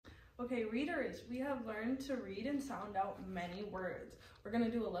Okay, readers, we have learned to read and sound out many words. We're going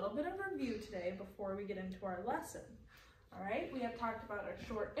to do a little bit of review today before we get into our lesson. All right, we have talked about our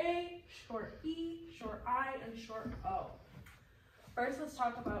short A, short E, short I, and short O. First, let's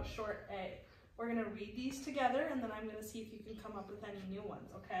talk about short A. We're going to read these together, and then I'm going to see if you can come up with any new ones,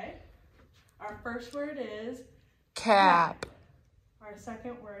 okay? Our first word is cap. Our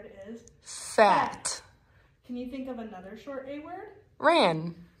second word is fat. Can you think of another short A word?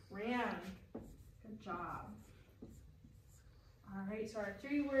 Ran. Ran. Good job. All right, so our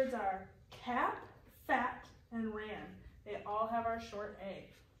three words are cap, fat, and ran. They all have our short A.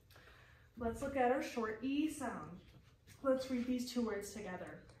 Let's look at our short E sound. Let's read these two words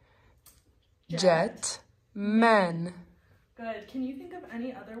together. Jet. Men. Good. Can you think of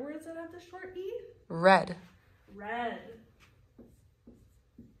any other words that have the short E? Red. Red.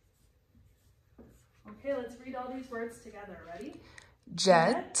 Okay, let's read all these words together. Ready?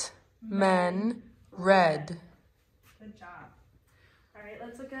 Jet. Men. Red. Good job. All right,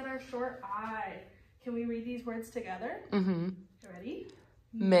 let's look at our short I. Can we read these words together? Ready?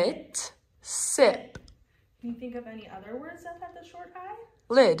 Mitt. Sip. Can you think of any other words that have the short I?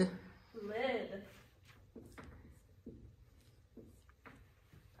 Lid. Lid.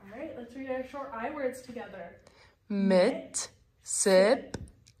 All right, let's read our short I words together. Mitt. Sip.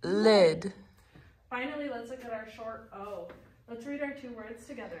 Lid. Finally, let's look at our short O. Let's read our two words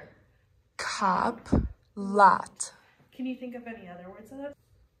together. Cop. Lot. Can you think of any other words that have?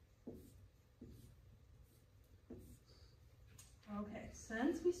 Okay,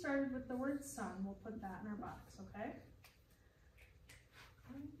 since we started with the word sun, we'll put that in our box, okay?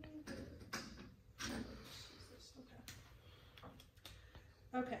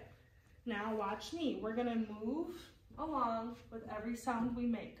 Okay, now watch me. We're gonna move along with every sound we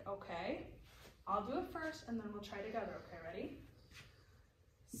make, okay? I'll do it first and then we'll try together, okay? Ready?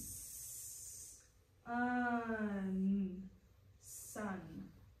 Sun.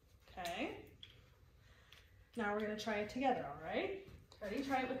 Okay? Now we're gonna try it together, all right? Ready?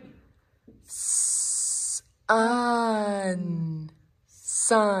 Try it with me. Sun.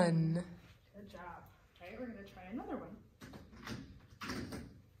 Good job. Okay, we're gonna try another one.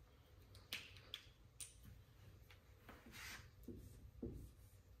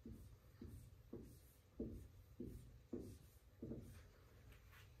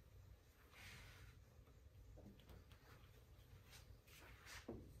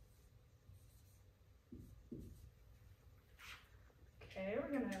 Okay,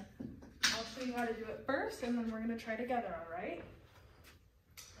 I'll show you how to do it first, and then we're gonna try together, all right?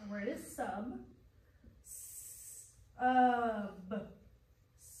 The word is sub.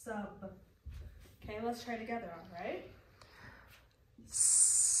 Sub. Okay, let's try together, all right?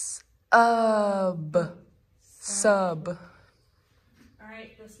 Sub. All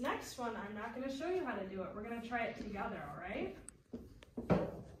right, this next one, I'm not gonna show you how to do it. We're gonna try it together, all right?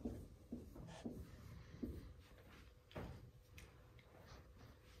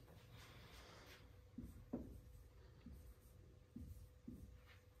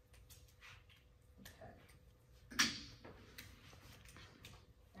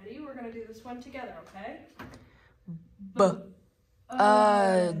 We're going to do this one together, okay? Bud.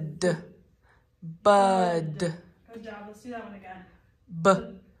 Good job. Let's do that one again.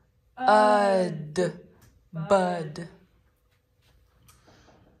 Bud.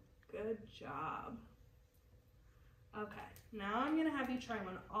 Good job. Okay, now I'm going to have you try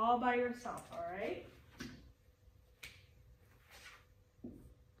one all by yourself, all right?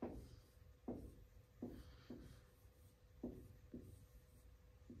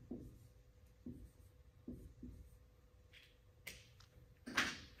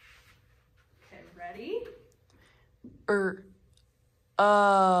 Ready?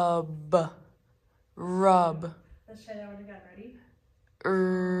 Rub. Let's try that one again. Ready?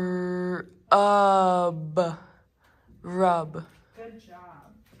 Rub. Good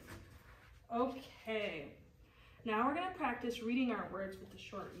job. Okay. Now we're going to practice reading our words with the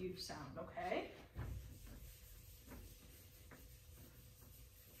short U sound, okay?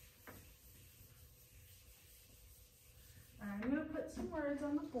 I'm going to put some words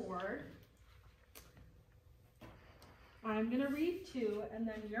on the board. I'm going to read two, and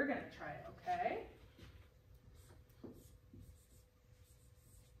then you're going to try it, okay?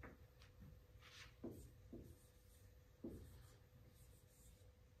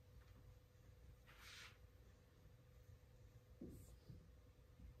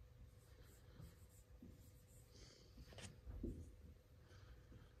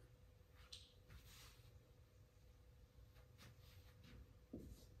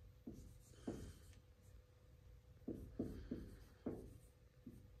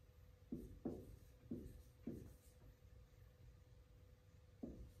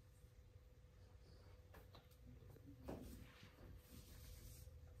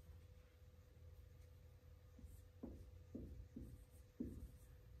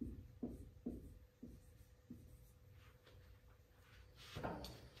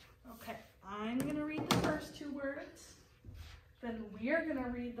 Okay, I'm gonna read the first two words. Then we are gonna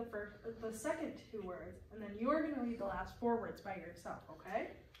read the second two words, and then you are gonna read the last four words by yourself,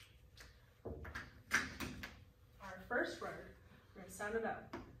 okay? Our first word, we're gonna sound it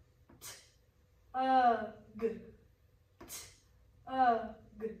out. T-ug,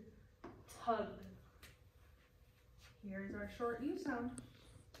 tug. Here's our short U sound.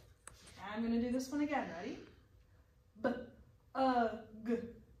 I'm gonna do this one again, ready? B-ug, b-ug,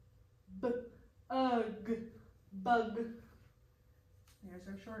 bug. There's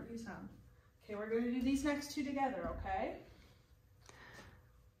our short U sound. Okay, we're going to do these next two together, okay?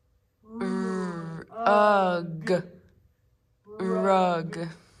 Rug. Rug.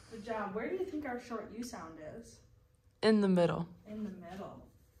 Good job. Where do you think our short U sound is? In the middle. In the middle.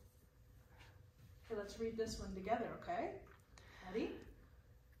 Okay, let's read this one together, okay? Ready?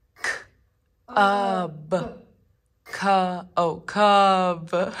 Cub. Cub.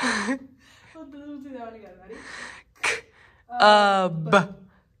 We'll do that one again, ready?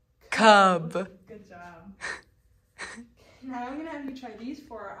 Cub. Good job. Now I'm going to have you try these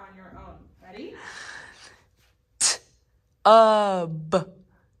four on your own. Ready?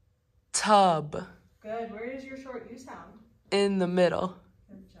 Tub. Good. Where is your short U sound? In the middle.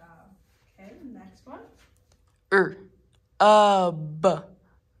 Good job. Okay, next one.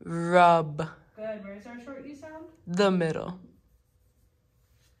 Rub. Good. Where's our short U sound? The middle.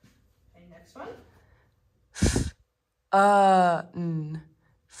 Okay, next one.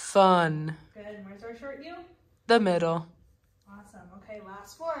 Fun. Good. Where's our short U? The middle. Awesome. Okay,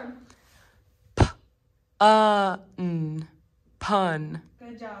 last one. Pun.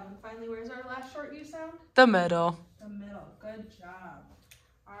 Good job. And finally, where's our last short U sound? The middle. The middle. Good job.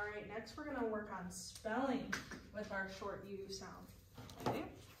 All right, next we're going to work on spelling with our short U sound. Okay?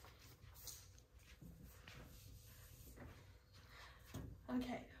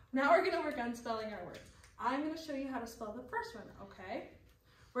 Okay, now we're going to work on spelling our words. I'm going to show you how to spell the first one, okay?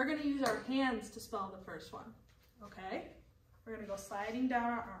 We're going to use our hands to spell the first one, okay? We're going to go sliding down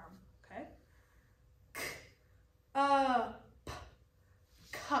our arm, okay?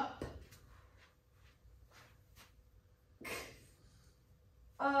 Cup.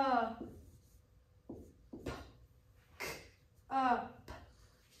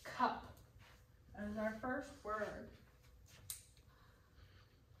 Cup. That is our first word.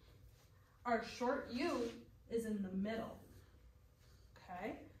 Our short U is in the middle,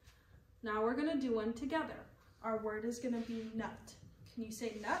 okay? Now we're gonna do one together. Our word is gonna be nut. Can you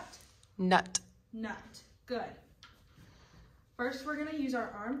say nut? Nut. Nut, good. First, we're gonna use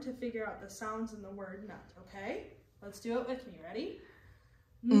our arm to figure out the sounds in the word nut, okay? Let's do it with me, ready?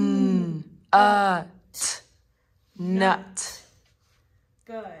 Nut.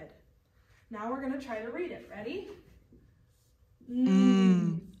 Good. Now we're gonna try to read it, ready?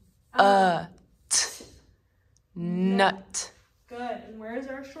 Nut. Good, and where is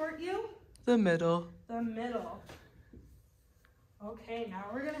our short U? The middle. The middle. Okay, now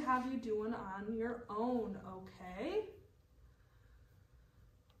we're gonna have you do one on your own, okay?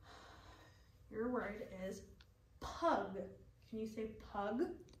 Your word is pug. Can you say pug?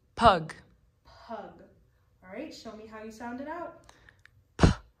 Pug. Pug. All right, show me how you sound it out.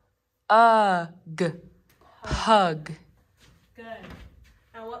 Pug. Good.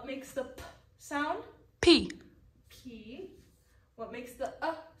 Now what makes the p sound? P. P. What makes the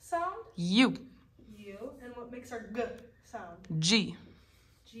sound? U. U. And what makes our g sound? G.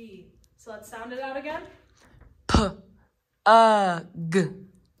 G. So let's sound it out again. Pug.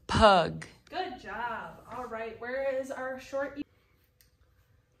 Pug. Good job. All right, where is our short E?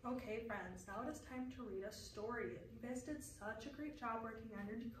 Okay, friends, now it is time to read a story. You guys did such a great job working on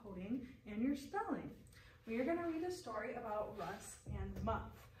your decoding and your spelling. We are going to read a story about Russ and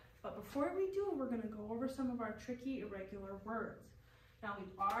Muff. But before we do, we're going to go over some of our tricky irregular words. Now,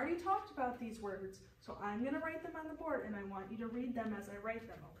 we've already talked about these words, so I'm going to write them on the board, and I want you to read them as I write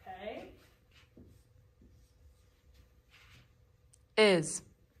them, okay? Is.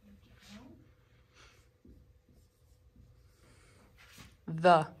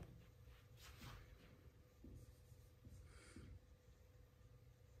 The.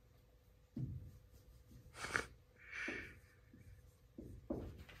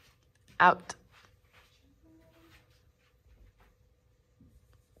 Out.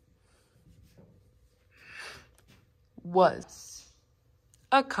 Was.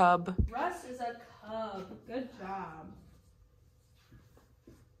 A cub. Russ is a cub. Good job.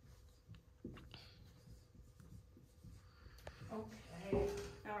 Okay.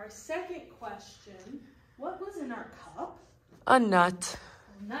 Now our second question, what was in our cup? A nut.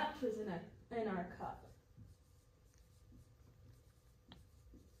 A nut was in our cup.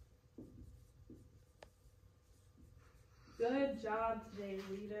 Good job today,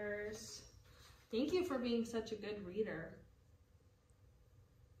 readers. Thank you for being such a good reader.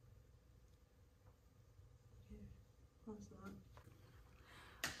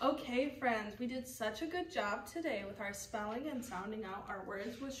 Okay, friends, we did such a good job today with our spelling and sounding out our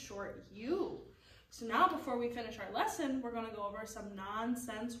words with short U. So now before we finish our lesson, we're going to go over some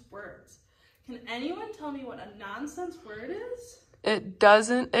nonsense words. Can anyone tell me what a nonsense word is? It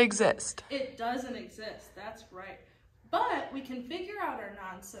doesn't exist. It doesn't exist, that's right. But we can figure out our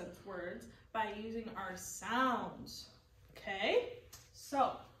nonsense words by using our sounds, okay?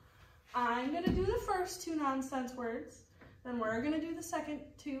 So, I'm going to do the first two nonsense words, then we're going to do the second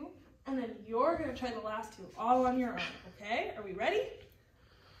two, and then you're going to try the last two all on your own, okay? Are we ready?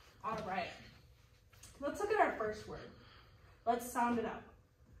 All right. Let's look at our first word. Let's sound it out.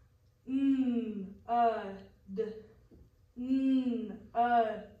 D,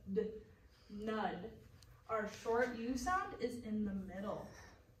 nud. Our short U sound is in the middle.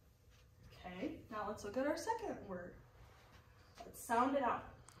 Okay, now let's look at our second word. Let's sound it out.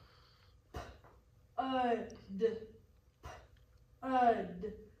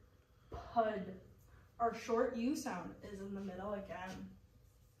 Pud. Our short U sound is in the middle again.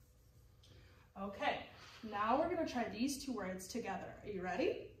 Okay, now we're going to try these two words together. Are you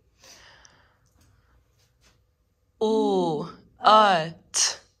ready?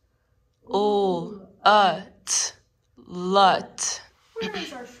 Lut. Where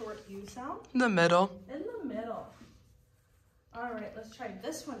is our short U sound? The middle. In the middle. All right, let's try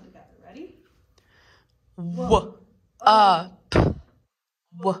this one together. Ready? Wup.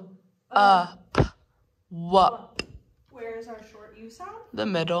 Where is our short U sound? The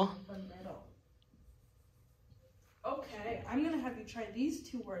middle. The middle. Okay, I'm going to have you try these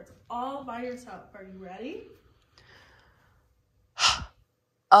two words all by yourself. Are you ready?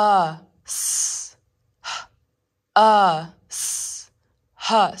 Hus.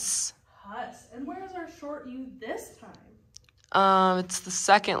 Hus. And where's our short U this time? It's the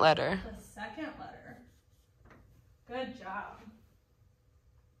second letter. The second letter. Good job.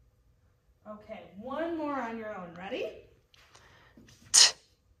 Okay, one more on your own. Ready?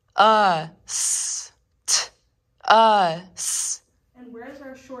 Us. And where's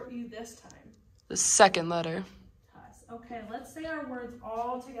our short U this time? The second letter. Hus. Okay, let's say our words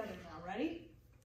all together now. Ready?